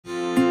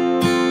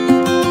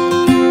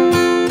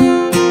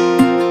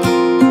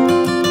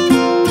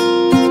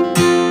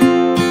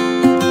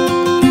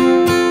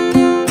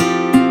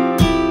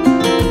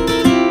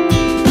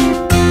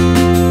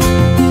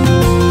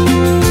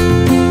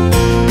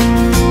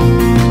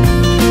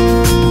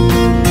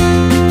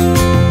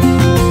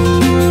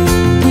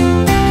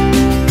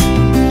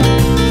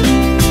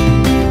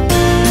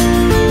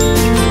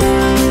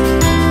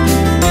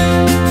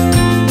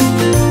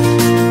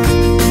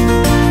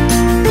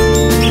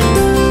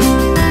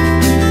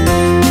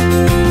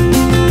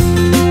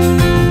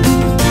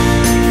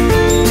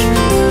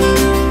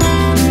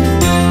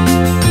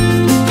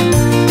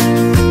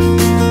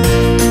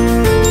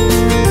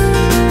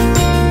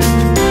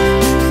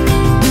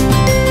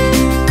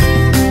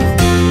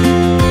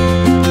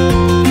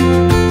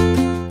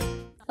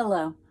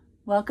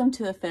Welcome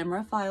to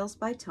Ephemera Files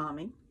by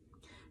Tommy.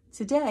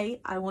 Today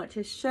I want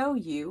to show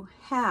you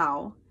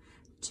how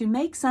to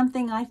make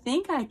something I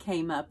think I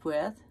came up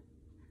with.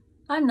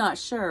 I'm not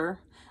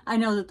sure. I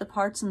know that the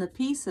parts and the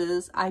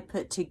pieces I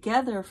put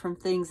together from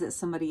things that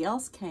somebody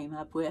else came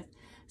up with,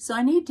 so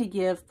I need to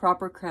give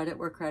proper credit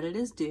where credit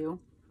is due.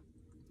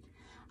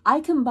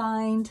 I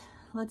combined,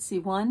 let's see,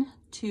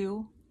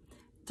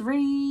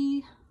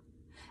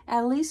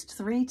 at least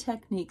three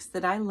techniques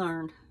that I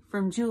learned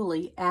from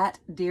Julie at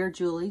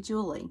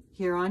DearJulieJulie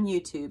here on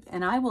YouTube,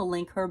 and I will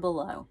link her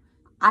below.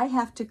 I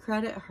have to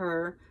credit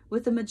her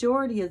with the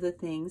majority of the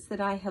things that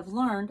I have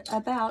learned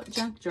about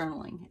junk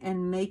journaling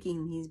and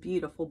making these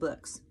beautiful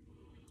books.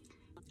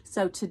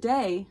 So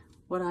today,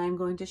 what I'm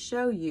going to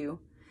show you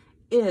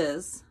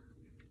is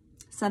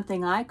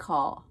something I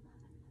call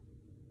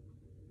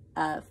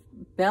a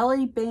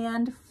belly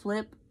band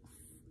flip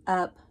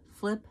up,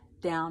 flip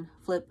down,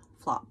 flip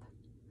flop.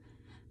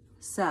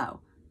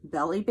 So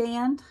belly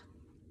band,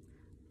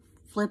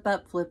 flip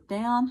up, flip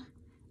down,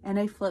 and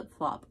a flip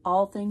flop.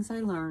 All things I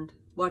learned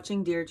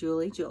watching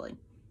DearJulieJulie.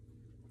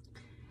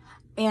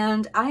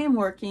 And I am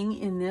working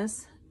in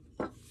this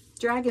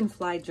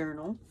dragonfly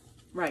journal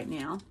right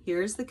now.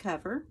 Here's the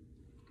cover.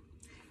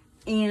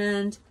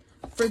 And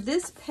for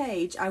this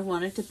page, I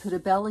wanted to put a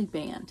belly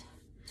band.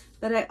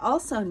 But I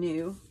also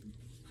knew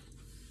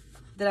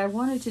that I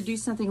wanted to do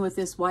something with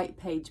this white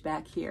page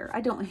back here.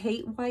 I don't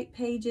hate white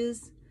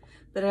pages,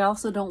 but I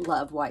also don't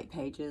love white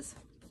pages.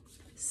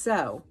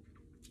 So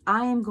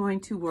I am going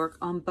to work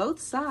on both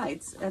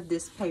sides of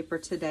this paper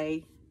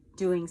today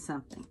doing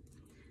something.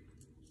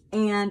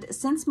 And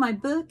since my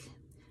book,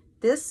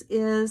 this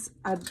is,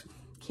 I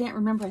can't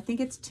remember, I think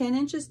it's 10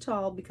 inches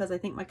tall because I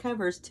think my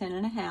cover is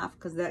 10.5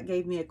 because that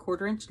gave me a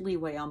 1/4 inch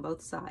leeway on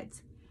both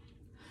sides.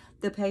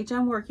 The page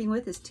I'm working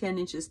with is 10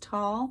 inches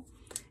tall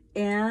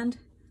and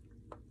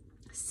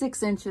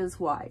 6 inches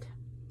wide.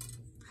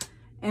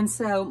 And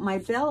so my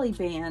belly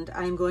band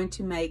I'm going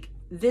to make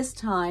this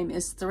time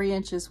is 3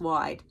 inches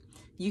wide.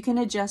 You can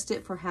adjust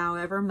it for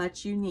however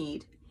much you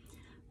need.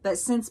 But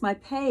since my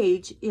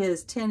page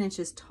is 10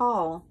 inches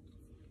tall,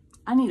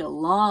 I need a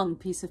long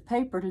piece of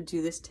paper to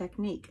do this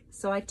technique.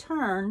 So I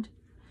turned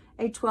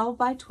a 12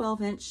 by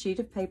 12 inch sheet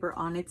of paper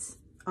on its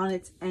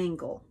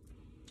angle.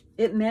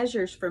 It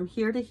measures from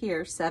here to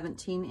here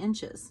 17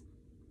 inches.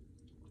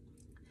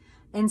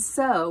 And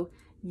so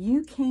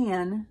you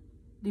can,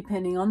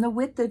 depending on the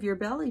width of your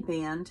belly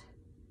band,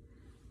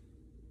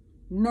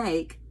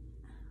 make,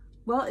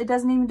 well, it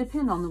doesn't even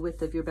depend on the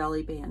width of your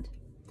belly band.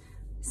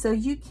 So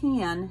you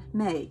can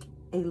make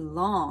a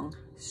long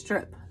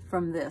strip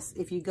from this.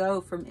 If you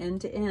go from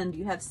end to end,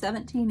 you have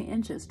 17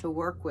 inches to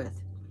work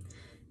with.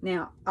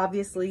 Now,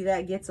 obviously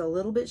that gets a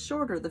little bit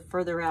shorter the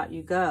further out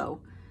you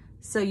go.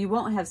 So you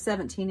won't have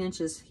 17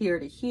 inches here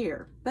to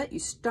here, but you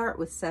start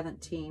with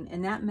 17,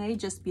 and that may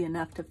just be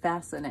enough to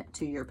fasten it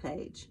to your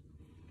page.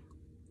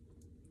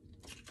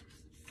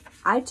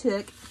 I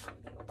took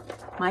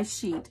my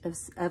sheet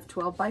of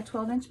 12 by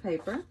 12 inch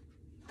paper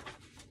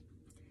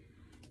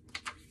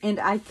and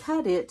I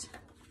cut it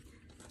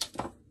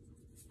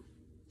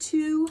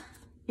 2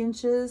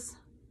 inches,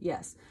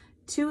 yes,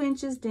 2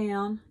 inches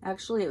down.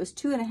 Actually, it was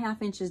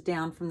 2.5 inches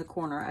down from the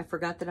corner. I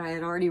forgot that I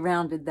had already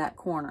rounded that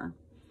corner.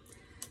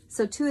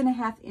 So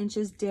 2.5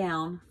 inches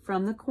down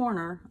from the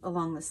corner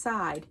along the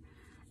side,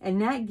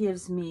 and that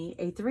gives me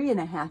a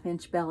 3.5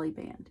 inch belly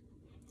band.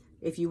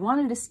 If you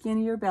wanted a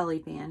skinnier belly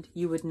band,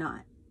 you would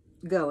not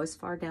go as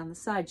far down the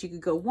sides. You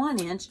could go 1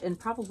 inch and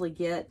probably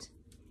get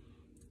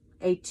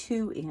a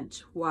 2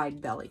 inch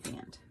wide belly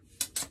band.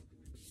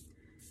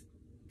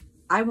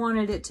 I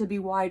wanted it to be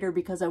wider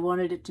because I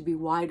wanted it to be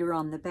wider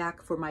on the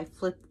back for my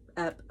flip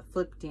up,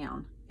 flip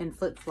down, and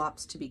flip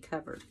flops to be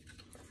covered.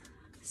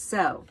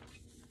 So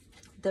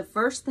the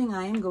first thing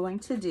I am going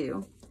to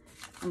do,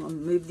 I'm going to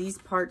move these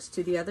parts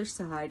to the other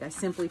side. I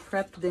simply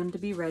prepped them to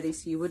be ready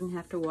so you wouldn't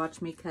have to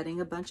watch me cutting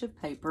a bunch of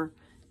paper.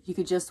 You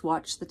could just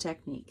watch the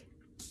technique.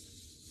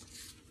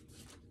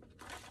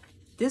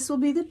 This will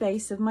be the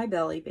base of my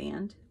belly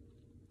band,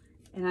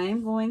 and I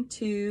am going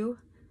to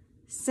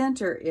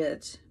center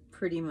it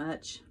pretty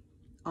much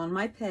on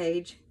my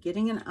page,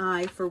 getting an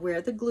eye for where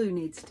the glue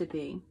needs to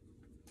be.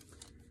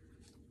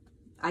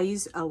 I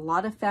use a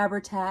lot of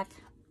Fabri-Tac,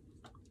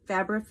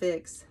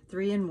 Fabri-Fix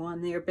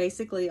 3-in-1. They are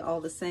basically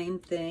all the same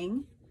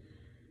thing.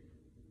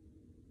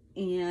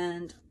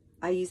 And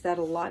I use that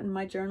a lot in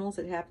my journals.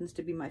 It happens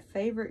to be my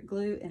favorite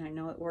glue, and I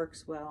know it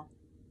works well.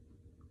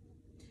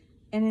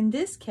 And in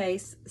this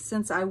case,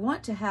 since I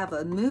want to have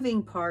a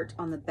moving part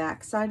on the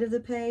back side of the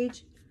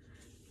page,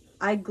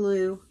 I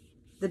glue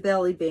the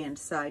belly band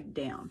side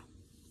down.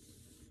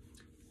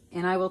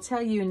 And I will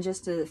tell you in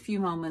just a few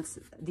moments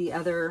the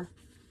other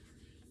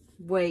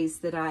ways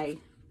that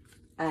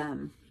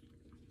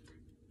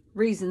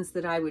reasons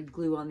that I would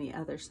glue on the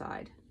other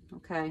side,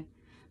 okay?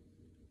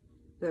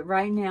 But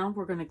right now,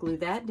 we're going to glue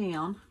that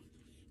down.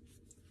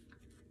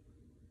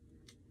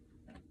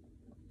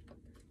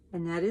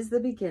 And that is the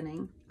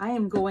beginning. I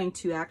am going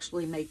to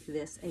actually make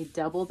this a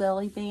double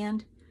belly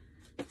band.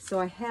 So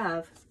I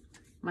have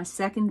my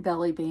second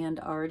belly band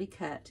already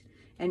cut,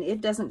 and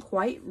it doesn't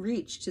quite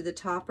reach to the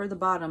top or the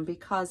bottom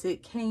because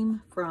it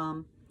came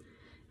from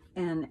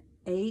an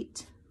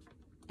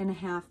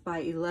 8.5 by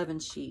 11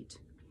 sheet.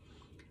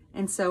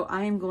 And so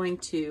I am going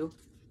to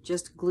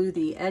just glue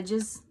the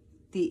edges,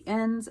 the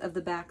ends of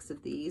the backs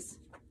of these.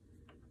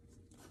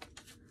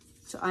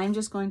 So I'm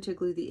just going to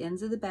glue the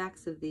ends of the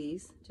backs of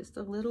these, just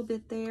a little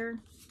bit there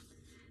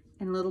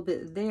and a little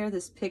bit there.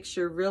 This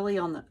picture really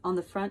on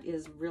the front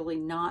is really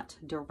not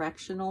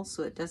directional,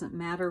 so it doesn't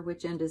matter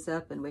which end is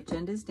up and which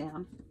end is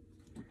down.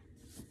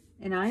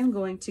 And I'm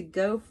going to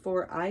go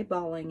for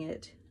eyeballing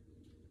it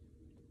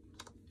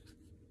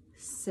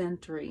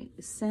centrally.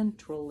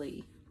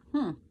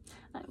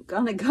 I'm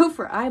gonna go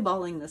for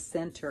eyeballing the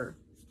center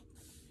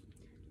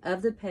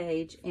of the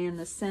page and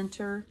the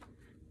center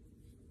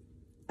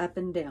up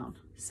and down.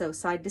 So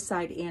side to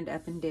side and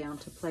up and down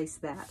to place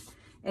that.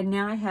 And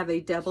now I have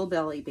a double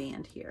belly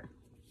band here.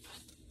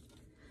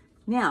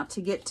 Now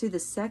to get to the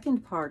second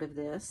part of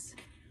this,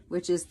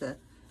 which is the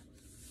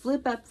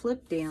flip up,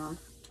 flip down,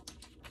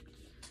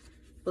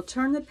 we'll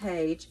turn the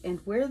page, and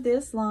where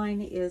this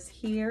line is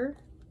here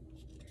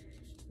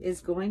is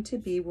going to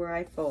be where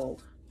I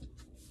fold.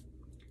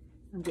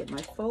 I'll get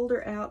my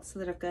folder out so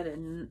that I've got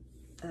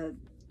a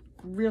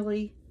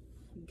really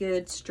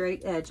good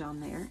straight edge on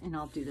there, and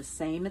I'll do the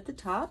same at the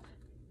top.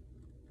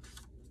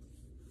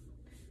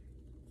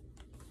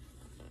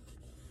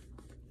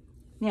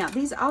 Now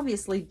these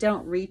obviously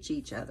don't reach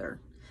each other,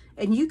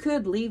 and you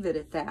could leave it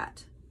at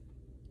that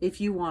if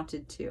you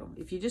wanted to.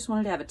 If you just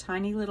wanted to have a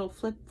tiny little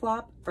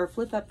flip-flop or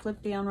flip up,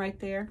 flip down right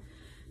there,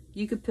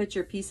 you could put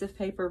your piece of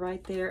paper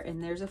right there,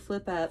 and there's a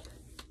flip up,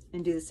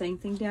 and do the same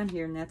thing down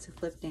here, and that's a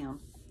flip down.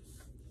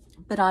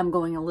 But I'm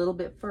going a little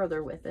bit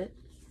further with it.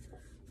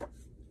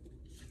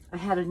 I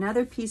had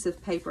another piece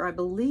of paper. I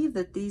believe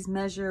that these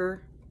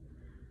measure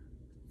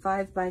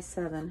 5 by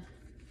 7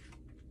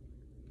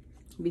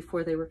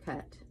 before they were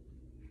cut.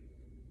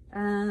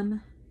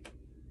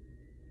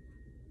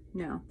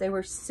 No, they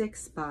were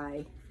 6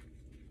 by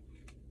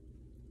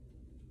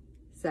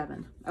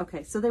 7.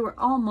 Okay, so they were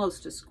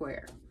almost a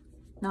square,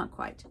 not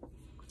quite.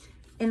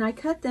 And I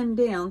cut them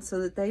down so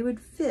that they would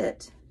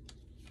fit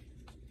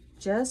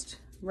just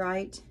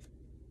right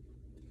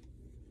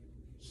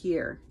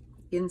here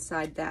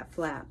inside that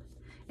flap.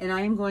 And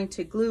I am going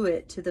to glue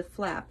it to the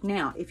flap.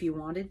 Now, if you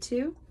wanted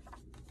to,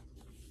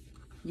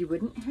 you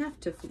wouldn't have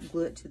to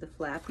glue it to the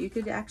flap. You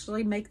could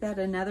actually make that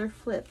another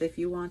flip if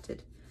you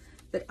wanted.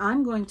 But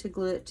I'm going to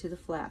glue it to the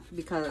flap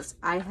because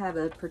I have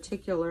a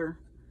particular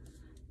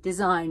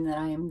design that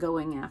I am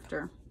going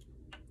after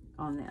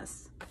on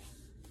this.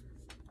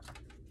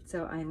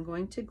 So I'm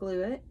going to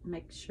glue it,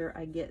 make sure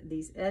I get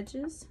these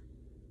edges.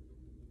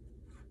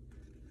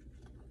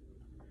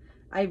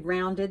 I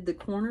rounded the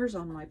corners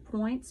on my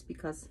points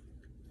because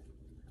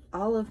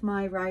all of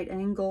my right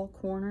angle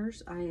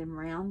corners I am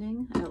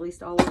rounding, at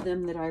least all of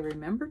them that I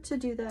remember to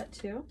do that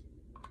too.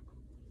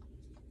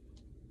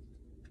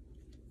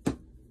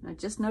 I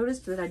just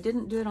noticed that I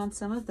didn't do it on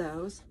some of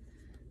those,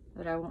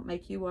 but I won't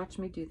make you watch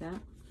me do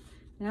that.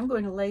 And I'm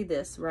going to lay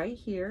this right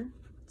here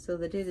so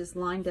that it is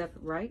lined up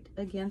right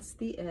against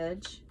the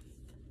edge,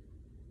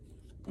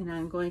 and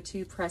I'm going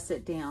to press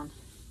it down.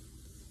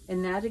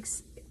 And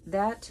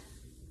that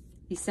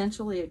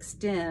essentially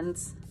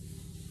extends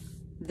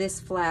this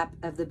flap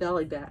of the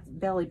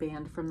belly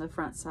band from the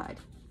front side.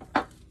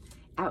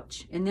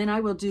 Ouch. And then I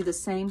will do the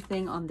same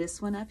thing on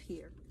this one up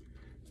here.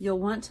 You'll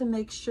want to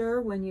make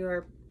sure when you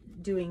are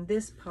doing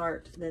this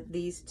part that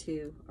these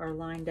two are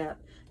lined up,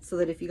 so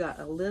that if you got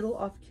a little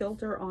off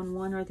kilter on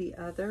one or the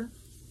other,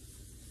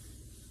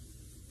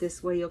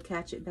 this way you'll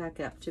catch it back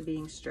up to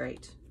being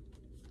straight.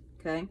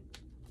 Okay?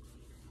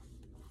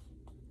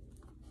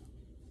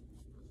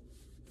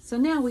 So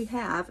now we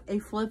have a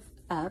flip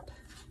up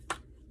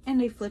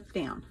and a flip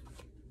down.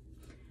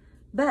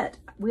 But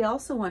we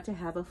also want to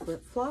have a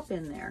flip flop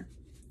in there.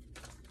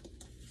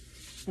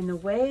 And the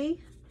way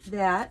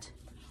that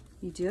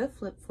you do a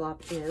flip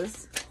flop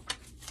is,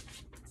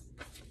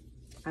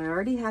 I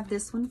already have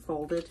this one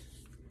folded.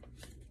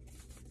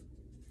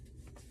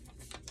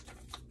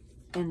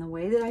 And the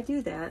way that I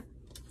do that,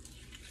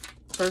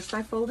 first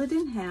I fold it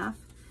in half,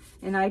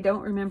 and I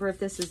don't remember if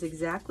this is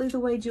exactly the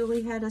way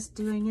Julie had us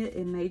doing it.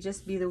 It may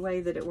just be the way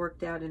that it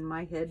worked out in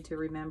my head to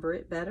remember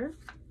it better.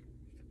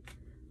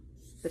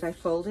 But I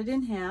fold it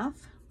in half,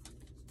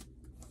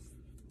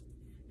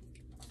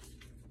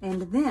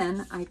 and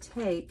then I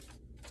take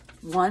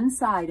one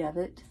side of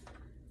it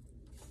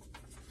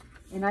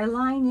and I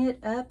line it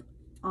up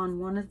on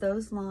one of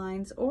those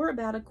lines, or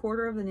about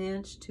 1/4 of an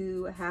inch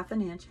to 1/2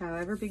 an inch,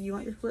 however big you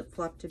want your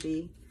flip-flop to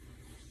be.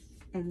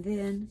 And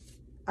then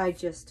I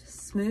just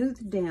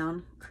smooth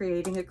down,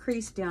 creating a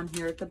crease down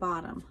here at the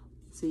bottom.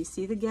 So you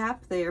see the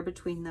gap there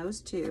between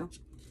those two,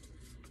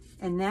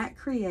 and that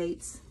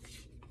creates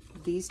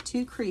these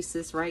two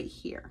creases right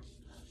here.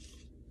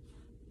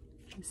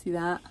 You see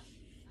that?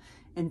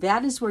 And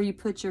that is where you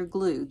put your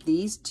glue.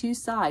 These two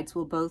sides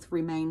will both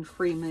remain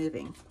free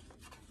moving.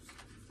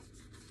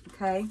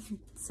 Okay,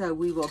 so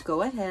we will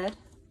go ahead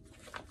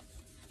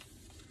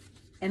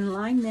and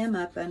line them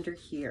up under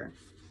here.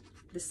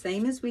 The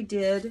same as we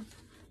did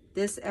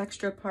this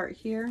extra part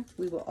here,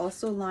 we will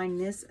also line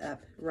this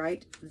up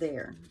right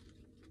there.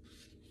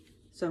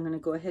 So I'm going to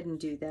go ahead and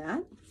do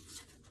that.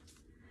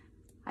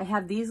 I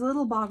have these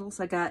little bottles.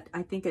 I got,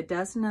 I think, a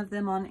dozen of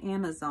them on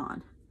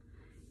Amazon.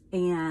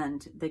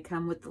 And they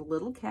come with the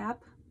little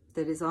cap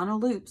that is on a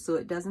loop so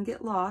it doesn't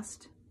get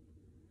lost.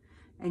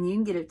 And you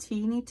can get a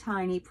teeny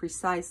tiny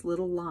precise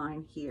little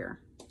line here.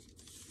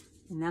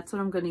 And that's what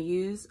I'm going to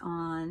use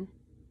on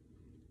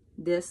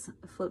this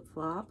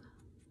flip-flop.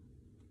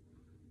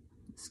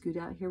 Scoot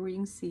out here where you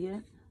can see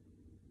it.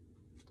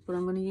 That's what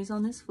I'm going to use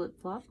on this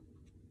flip-flop.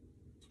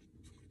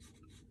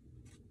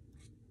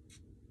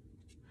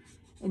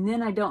 And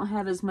then I don't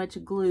have as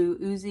much glue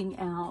oozing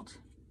out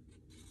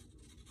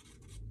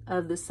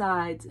of the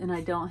sides, and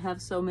I don't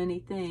have so many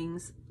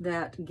things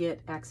that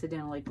get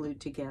accidentally glued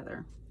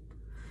together.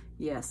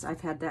 Yes,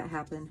 I've had that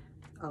happen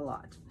a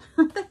lot.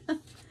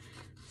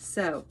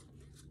 So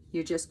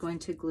you're just going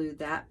to glue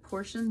that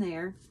portion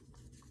there,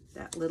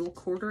 that little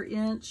 1/4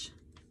 inch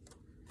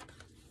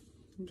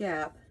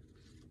gap.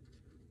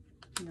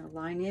 You know,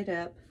 line it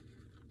up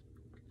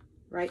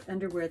right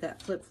under where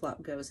that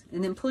flip-flop goes.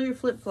 And then pull your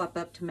flip-flop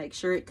up to make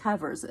sure it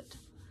covers it,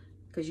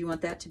 because you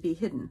want that to be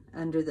hidden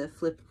under the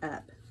flip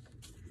up.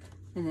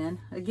 And then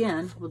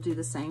again, we'll do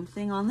the same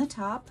thing on the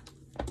top.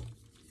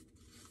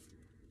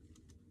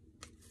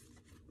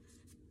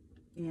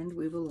 And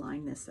we will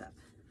line this up,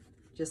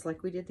 just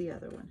like we did the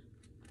other one.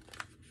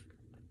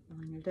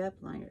 Line it up,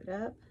 line it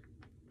up.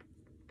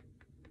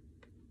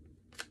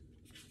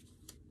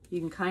 You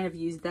can kind of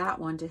use that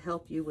one to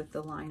help you with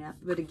the line up.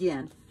 But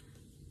again,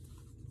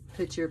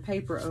 put your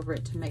paper over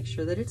it to make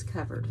sure that it's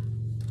covered.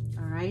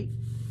 All right,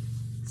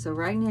 so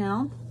right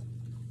now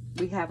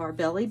we have our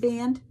belly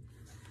band,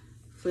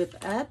 flip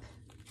up,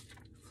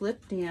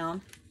 flip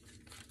down,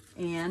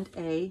 and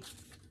a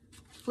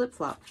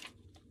flip-flop.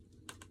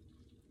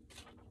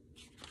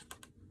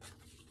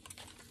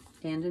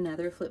 And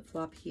another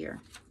flip-flop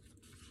here.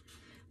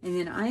 And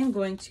then I am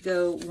going to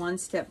go one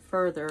step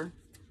further.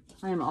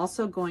 I am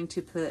also going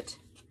to put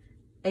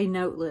a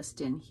note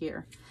list in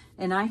here.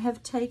 And I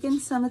have taken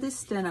some of this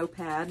steno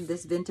pad,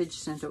 this vintage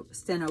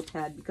steno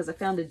pad, because I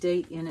found a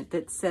date in it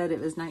that said it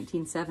was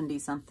 1970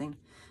 something.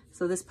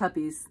 So this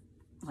puppy's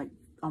like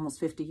almost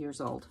 50 years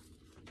old.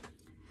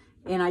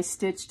 And I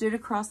stitched it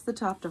across the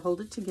top to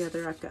hold it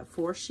together. I've got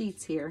 4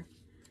 sheets here.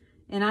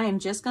 And I am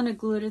just going to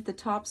glue it at the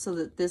top so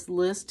that this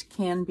list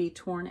can be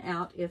torn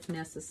out if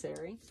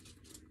necessary.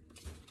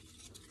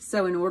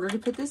 So in order to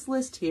put this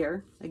list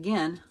here,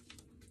 again,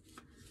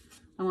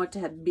 I want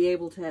to be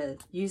able to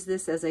use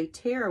this as a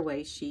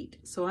tearaway sheet.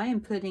 So I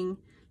am putting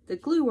the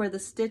glue where the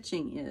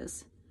stitching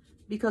is,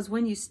 because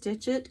when you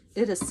stitch it,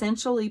 it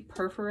essentially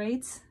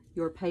perforates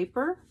your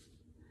paper,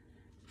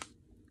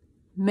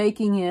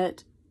 making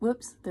it,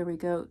 whoops, there we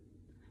go,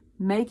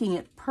 making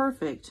it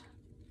perfect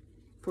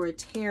for a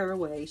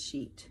tearaway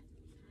sheet.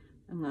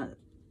 I'm going to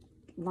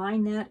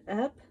line that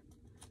up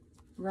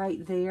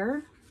right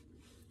there.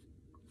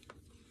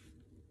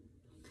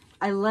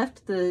 I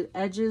left the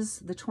edges,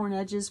 the torn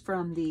edges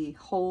from the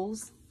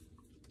holes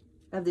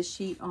of the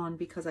sheet on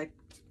because I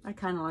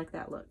kind of like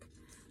that look.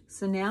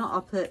 So now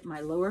I'll put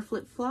my lower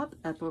flip-flop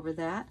up over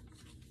that,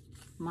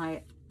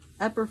 my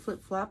upper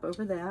flip-flop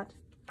over that,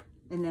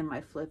 and then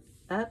my flip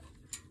up,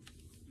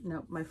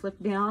 no, my flip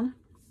down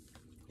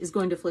is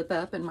going to flip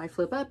up, and my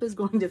flip up is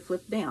going to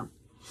flip down.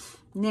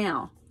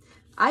 Now,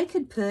 I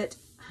could put,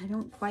 I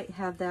don't quite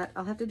have that.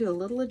 I'll have to do a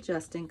little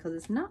adjusting because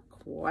it's not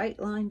quite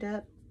lined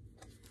up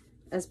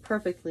as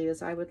perfectly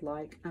as I would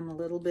like. I'm a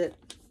little bit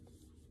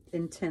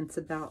intense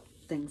about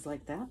things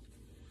like that.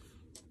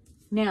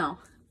 Now,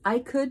 I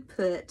could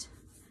put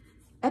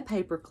a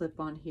paper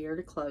clip on here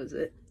to close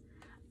it.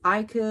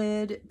 I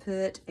could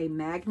put a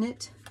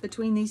magnet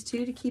between these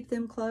two to keep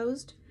them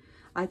closed.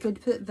 I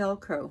could put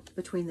Velcro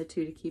between the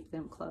two to keep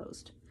them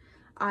closed.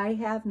 I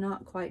have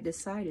not quite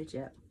decided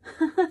yet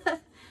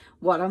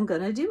what I'm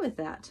going to do with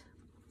that.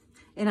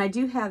 And I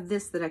do have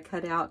this that I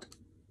cut out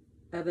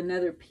of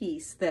another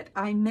piece that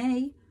I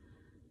may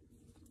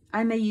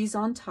use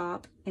on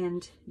top,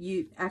 and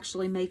you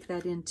actually make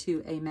that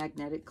into a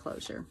magnetic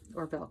closure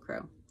or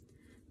Velcro.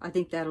 I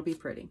think that'll be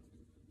pretty.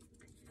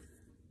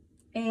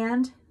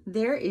 And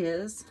there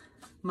is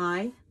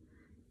my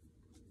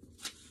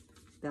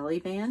belly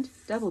band,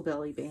 double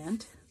belly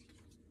band,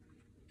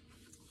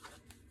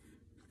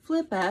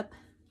 flip up,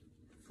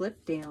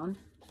 flip down,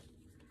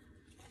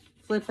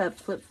 flip up,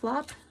 flip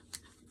flop,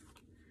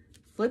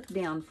 flip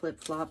down, flip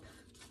flop,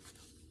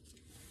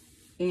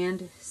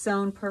 and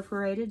sewn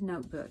perforated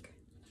notebook.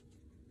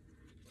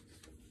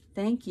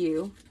 Thank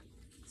you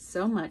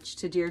so much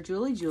to Dear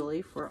Julie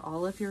Julie for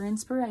all of your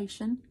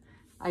inspiration.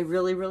 I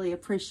really, really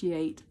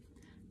appreciate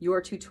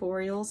your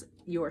tutorials,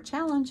 your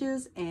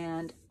challenges,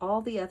 and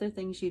all the other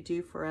things you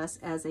do for us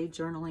as a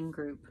journaling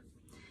group.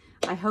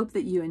 I hope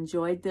that you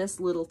enjoyed this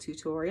little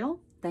tutorial.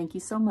 Thank you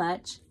so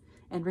much.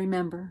 And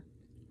remember,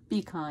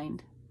 be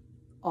kind,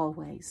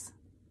 always.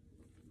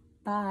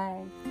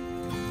 Bye.